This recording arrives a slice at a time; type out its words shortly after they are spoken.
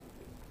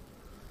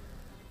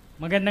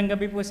Magandang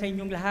gabi po sa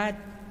inyong lahat.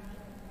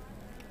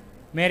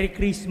 Merry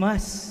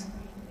Christmas.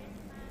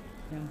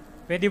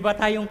 Pwede ba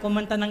tayong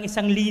kumanta ng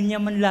isang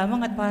linya man lamang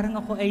at parang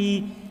ako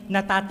ay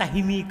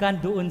natatahimikan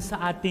doon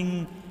sa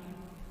ating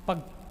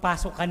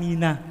pagpasok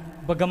kanina.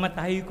 Bagamat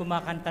tayo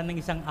kumakanta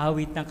ng isang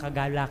awit ng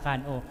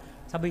kagalakan. O,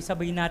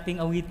 sabay-sabay nating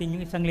awitin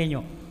yung isang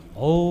linyo.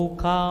 Oh,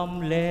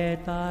 come,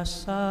 let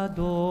us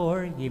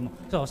adore Him.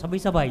 So,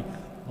 sabay-sabay.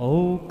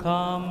 Oh,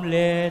 come,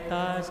 let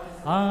us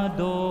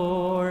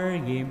adore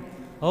Him.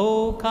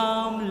 Oh,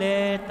 come,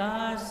 let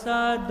us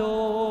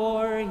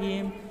adore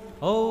Him.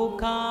 Oh,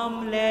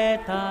 come,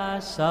 let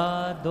us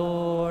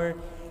adore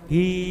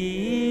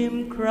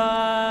Him,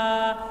 Christ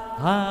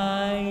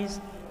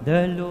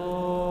the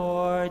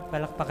Lord.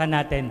 Palakpakan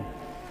natin.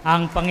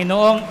 Ang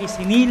Panginoong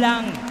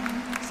isinilang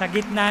sa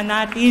gitna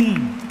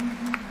natin,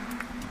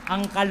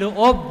 ang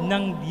kaloob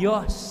ng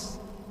Diyos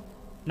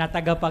na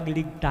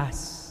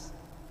tagapagligtas.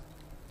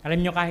 Alam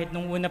nyo, kahit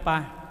nung una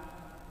pa,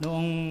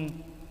 noong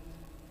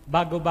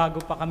bago-bago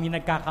pa kami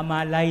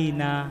nagkakamalay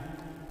na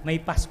may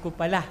Pasko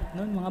pala,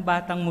 noon mga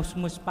batang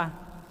musmus pa.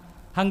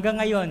 Hanggang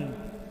ngayon,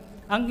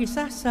 ang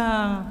isa sa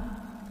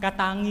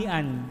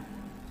katangian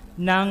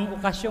ng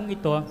okasyong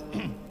ito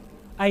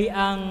ay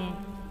ang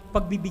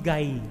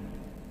pagbibigay.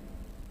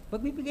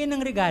 Pagbibigay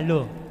ng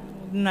regalo.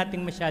 Huwag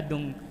nating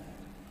masyadong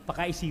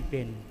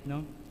pakaisipin.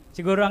 No?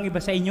 Siguro ang iba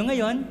sa inyo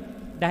ngayon,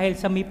 dahil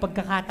sa may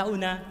pagkakataon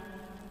na,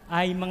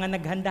 ay mga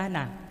naghanda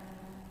na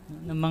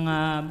ng mga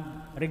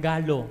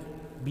regalo,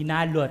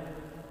 binalot.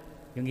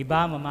 Yung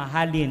iba,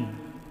 mamahalin.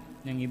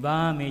 Yung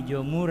iba,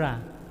 medyo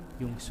mura.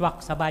 Yung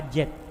swak sa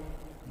budget.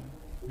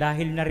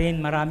 Dahil na rin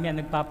marami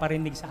ang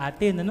nagpaparinig sa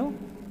atin, ano?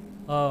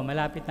 Oh,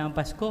 malapit na ang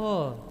Pasko.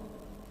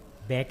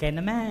 Beke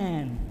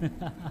naman.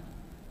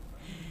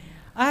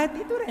 At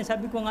ito rin,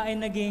 sabi ko nga ay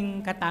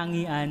naging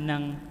katangian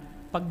ng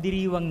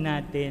pagdiriwang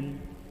natin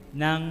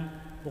ng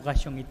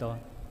okasyong ito.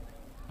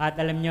 At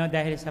alam nyo,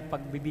 dahil sa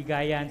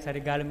pagbibigayan, sa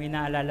regalo, may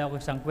naalala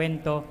ko isang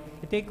kwento.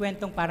 Ito yung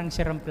kwentong parang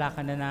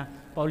siramplakan na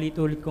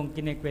paulit-ulit kong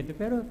kinikwento.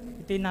 Pero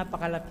ito yung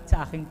napakalapit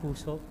sa aking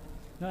puso.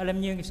 No, alam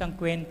nyo yung isang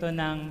kwento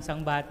ng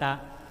isang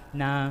bata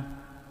na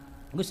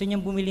gusto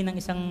niyang bumili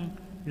ng isang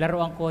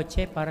laruang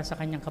kotse para sa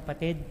kanyang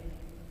kapatid.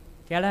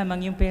 Kaya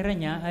lamang yung pera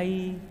niya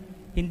ay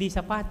hindi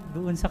sapat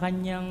doon sa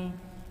kanyang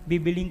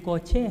bibiling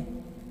kotse.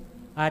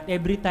 At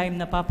every time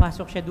na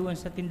papasok siya doon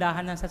sa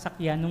tindahan ng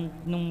sasakyan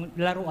nung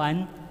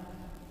laruan,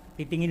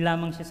 titingin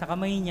lamang siya sa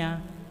kamay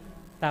niya,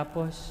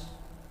 tapos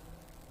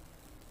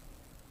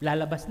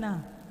lalabas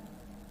na.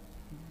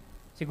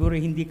 Siguro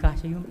hindi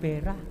kasya yung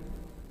pera.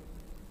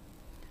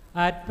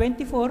 At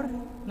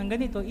 24 ng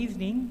ganito,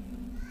 evening,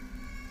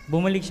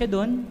 bumalik siya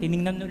doon,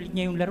 tiningnan ulit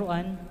niya yung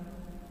laruan,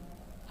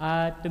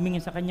 at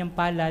tumingin sa kanyang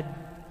palad,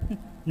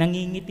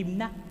 nangingitim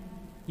na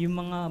yung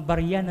mga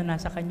barya na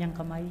nasa kanyang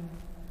kamay.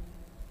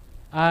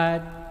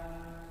 At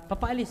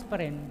papaalis pa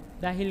rin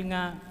dahil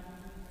nga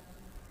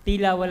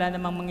tila wala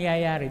namang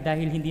mangyayari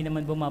dahil hindi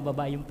naman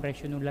bumababa yung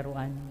presyo ng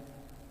laruan.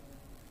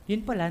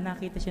 Yun pala,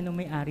 nakita siya ng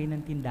may-ari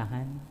ng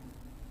tindahan.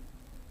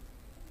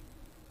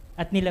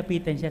 At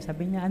nilapitan siya,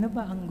 sabi niya, ano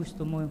ba ang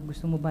gusto mo?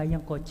 Gusto mo ba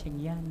yung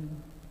kotseng yan?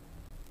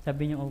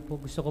 Sabi niya,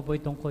 opo, gusto ko po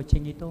itong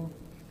kotseng ito.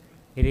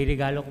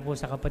 Iririgalo ko po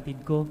sa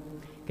kapatid ko.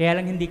 Kaya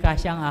lang hindi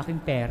kasya ang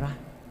aking pera.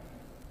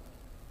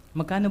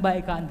 Magkano ba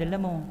ikaandala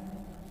mo?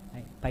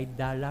 Ay,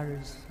 $5.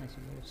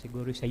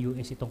 Siguro sa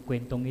US itong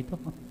kwentong ito.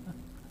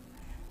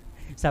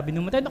 Sabi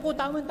nung matay, naku,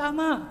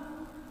 tama.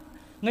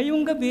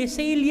 Ngayong gabi,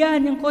 sale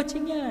yan, yung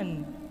kotseng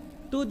yan.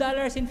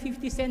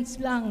 $2.50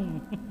 lang.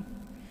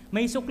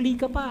 May sukli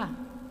ka pa.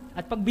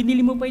 At pag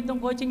binili mo pa itong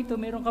kotseng ito,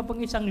 meron ka pang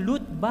isang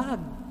loot bag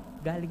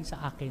galing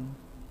sa akin.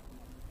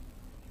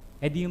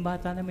 E di yung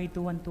bata na may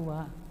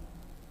tuwan-tuwa,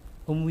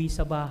 umuwi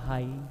sa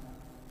bahay,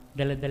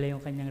 dala-dala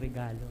yung kanyang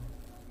regalo.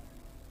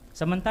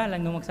 Samantalang,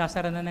 nung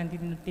magsasara na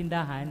ng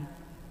tindahan,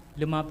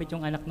 lumapit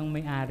yung anak ng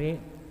may-ari.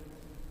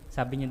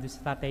 Sabi niya doon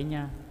sa tatay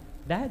niya,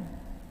 Dad,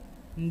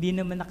 hindi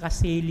naman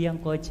nakasale yung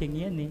kotseng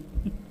yan eh.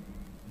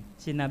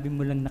 Sinabi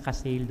mo lang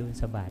nakasale doon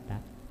sa bata.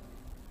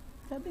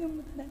 Sabi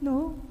ng bata,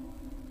 no.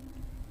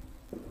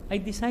 I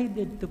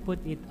decided to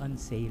put it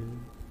on sale.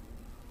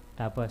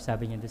 Tapos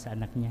sabi niya doon sa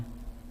anak niya,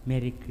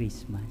 Merry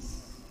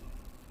Christmas.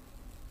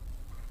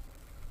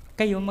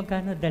 Kayo,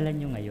 magkano dala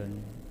nyo ngayon?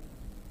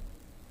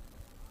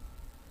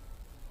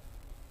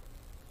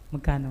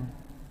 Magkano?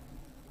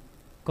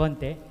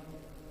 Konti?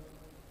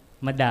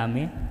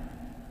 Madami?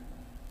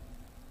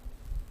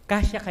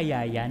 Kasya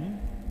kaya yan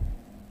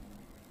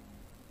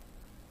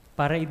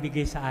para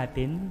ibigay sa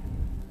atin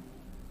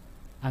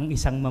ang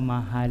isang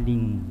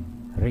mamahaling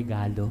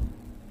regalo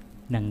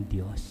ng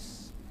Diyos,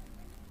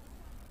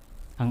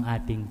 ang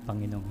ating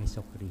Panginoong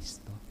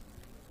Hesukristo.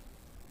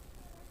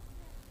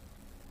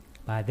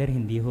 Father,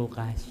 hindi ho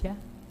kasya.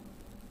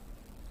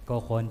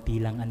 Kokonti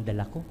lang ang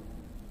dala ko.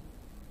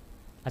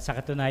 At sa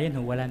katunayan,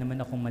 wala naman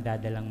akong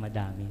madadalang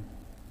madami.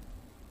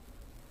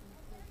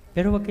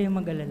 Pero huwag kayong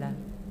mag-alala.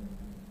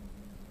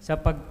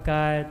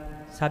 Sapagkat,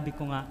 sabi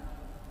ko nga,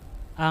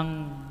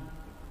 ang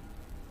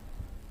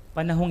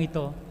panahong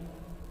ito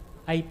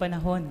ay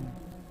panahon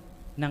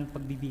ng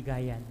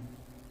pagbibigayan.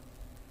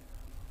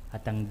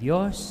 At ang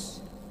Diyos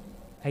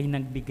ay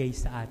nagbigay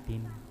sa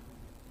atin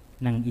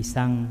ng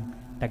isang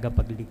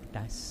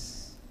tagapagligtas.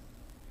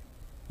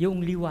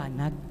 Yung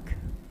liwanag,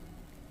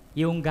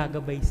 yung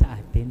gagabay sa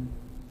atin,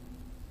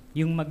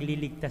 yung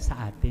magliligtas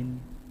sa atin,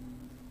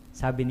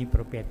 sabi ni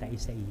Propeta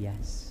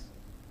Isaías.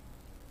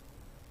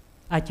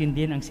 At yun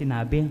din ang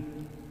sinabi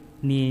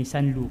ni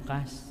San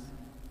Lucas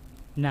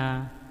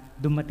na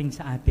dumating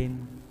sa atin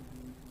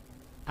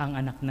ang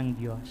anak ng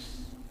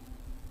Diyos.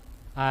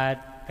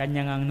 At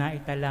kanya ngang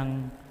naitalang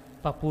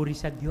papuri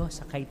sa Diyos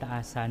sa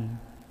kaitaasan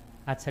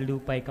at sa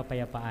lupa'y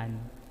kapayapaan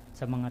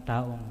sa mga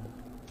taong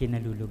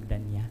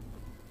kinalulugdan niya.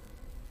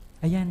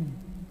 Ayan,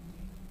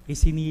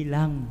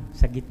 isinilang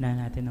sa gitna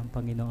natin ng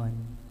Panginoon.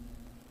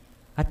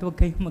 At huwag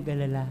kayong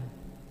mag-alala,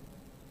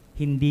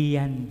 hindi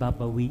yan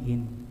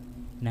babawiin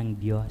ng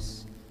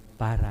Diyos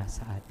para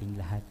sa ating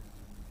lahat.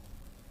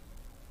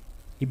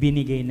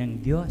 Ibinigay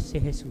ng Diyos si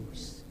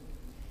Jesus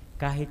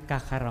kahit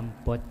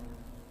kakarampot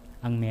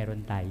ang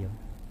meron tayo.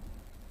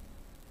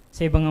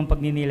 Sa ibang ang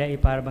pagninila ay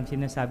parang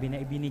sinasabi na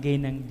ibinigay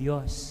ng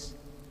Diyos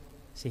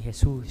si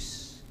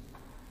Jesus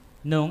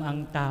noong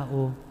ang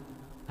tao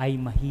ay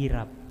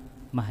mahirap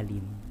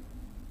mahalin.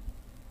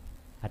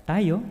 At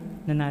tayo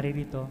na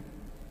naririto,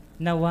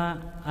 nawa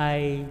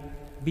ay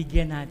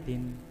bigyan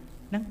natin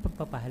ng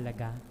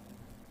pagpapahalaga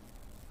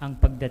ang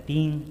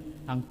pagdating,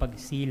 ang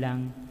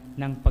pagsilang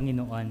ng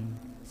Panginoon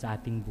sa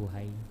ating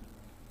buhay.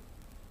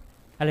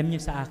 Alam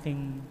niyo, sa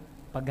aking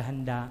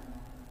paghahanda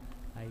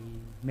ay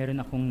meron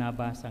akong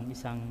nabasang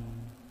isang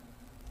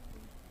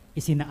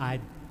isinaad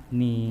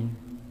ni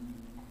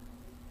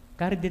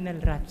Cardinal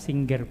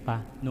Ratzinger pa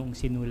noong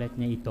sinulat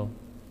niya ito.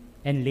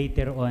 And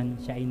later on,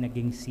 siya ay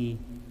naging si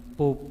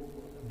Pope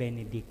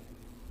Benedict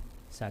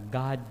sa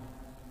God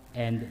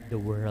and the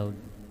World.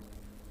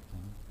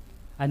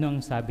 Ano ang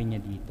sabi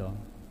niya dito?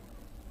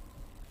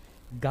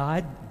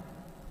 God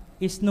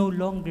is no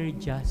longer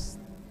just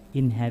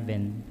in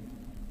heaven.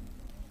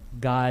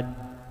 God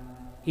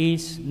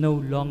is no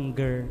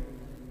longer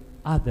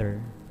other,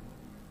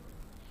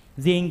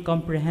 the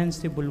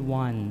incomprehensible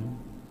one,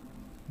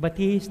 but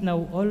He is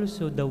now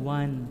also the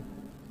one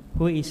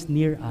who is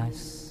near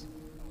us,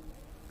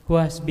 who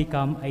has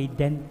become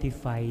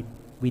identified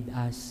with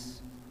us,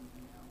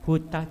 who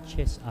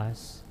touches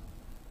us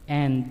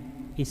and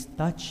is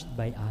touched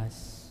by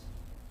us,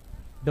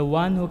 the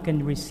one who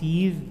can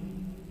receive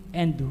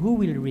and who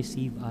will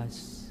receive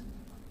us.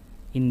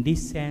 In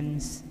this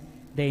sense,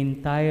 the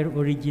entire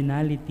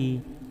originality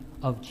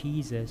of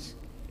Jesus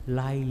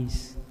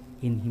lies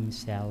in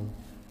Himself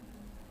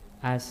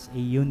as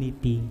a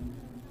unity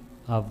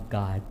of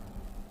God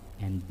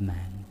and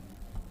man.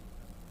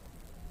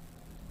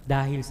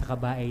 Dahil sa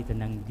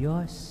kabaitan ng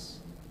Diyos,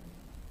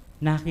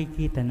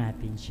 nakikita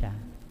natin siya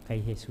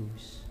kay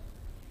Jesus.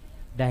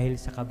 Dahil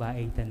sa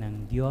kabaitan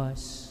ng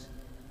Diyos,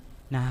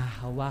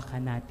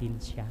 nahahawakan natin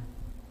siya.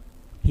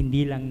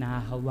 Hindi lang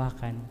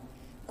nahahawakan,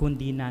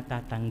 kundi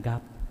natatanggap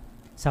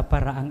sa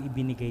paraang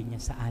ibinigay niya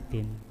sa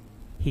atin.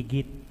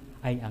 Higit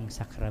ay ang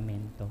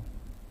sakramento.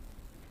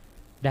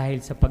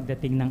 Dahil sa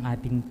pagdating ng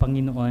ating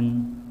Panginoon,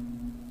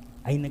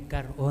 ay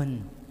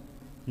nagkaroon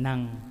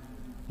ng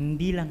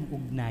hindi lang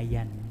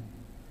ugnayan,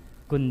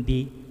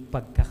 kundi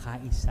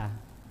pagkakaisa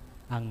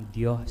ang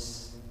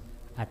Diyos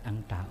at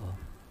ang tao.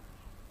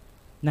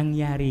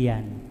 Nangyari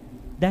yan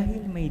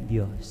dahil may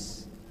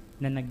Diyos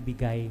na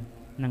nagbigay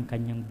ng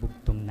kanyang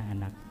bugtong na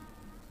anak.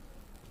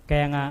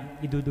 Kaya nga,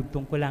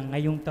 idudugtong ko lang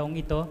ngayong taong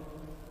ito,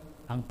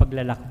 ang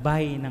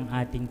paglalakbay ng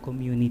ating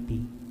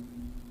community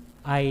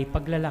ay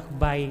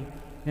paglalakbay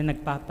na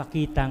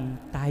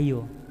nagpapakitang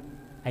tayo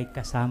ay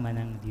kasama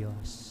ng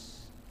Diyos.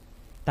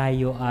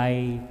 Tayo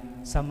ay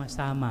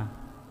sama-sama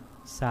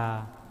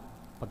sa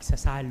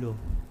pagsasalo,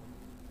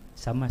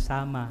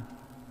 sama-sama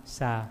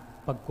sa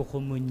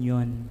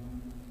pagkukomunyon,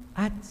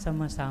 at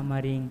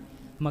sama-sama ring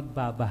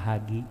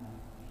magbabahagi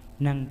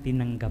ng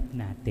tinanggap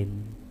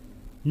natin,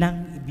 ng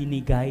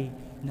ibinigay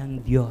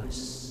ng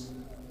Diyos.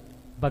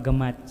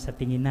 Bagamat sa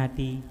tingin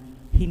natin,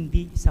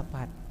 hindi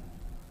sapat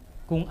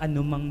kung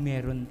anumang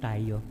meron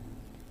tayo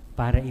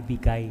para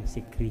ibigay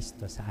si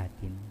Kristo sa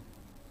atin.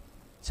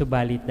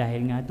 Subalit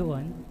dahil nga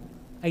doon,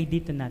 ay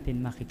dito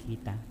natin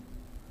makikita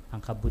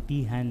ang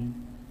kabutihan,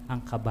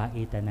 ang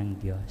kabaitan ng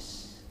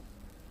Diyos.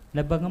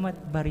 Na bagamat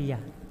barya,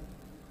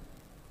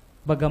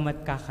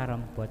 bagamat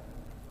kakarampot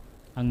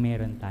ang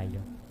meron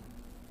tayo,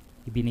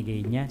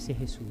 ibinigay niya si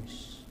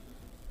Jesus,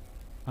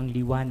 ang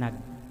liwanag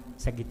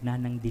sa gitna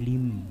ng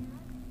dilim,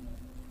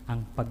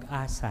 ang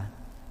pag-asa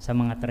sa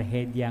mga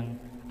trahedyang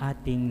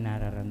ating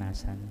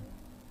nararanasan,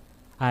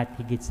 at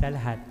higit sa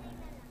lahat,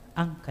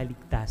 ang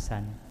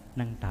kaligtasan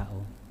ng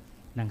tao.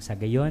 Nang sa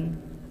gayon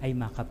ay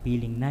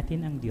makapiling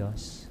natin ang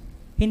Diyos,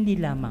 hindi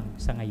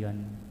lamang sa ngayon,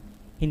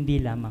 hindi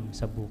lamang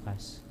sa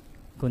bukas,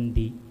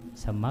 kundi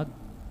sa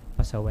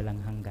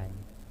magpasawalang hanggan.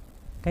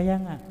 Kaya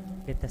nga,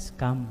 let us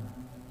come,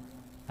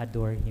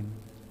 adore Him.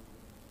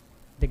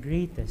 The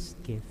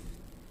greatest gift.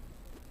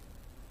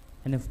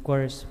 And of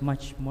course,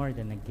 much more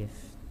than a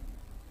gift.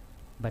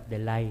 but the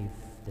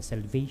life, the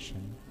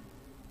salvation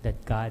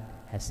that God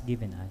has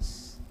given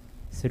us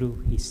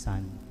through His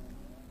Son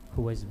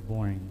who was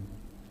born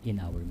in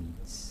our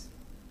midst.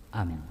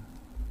 Amen.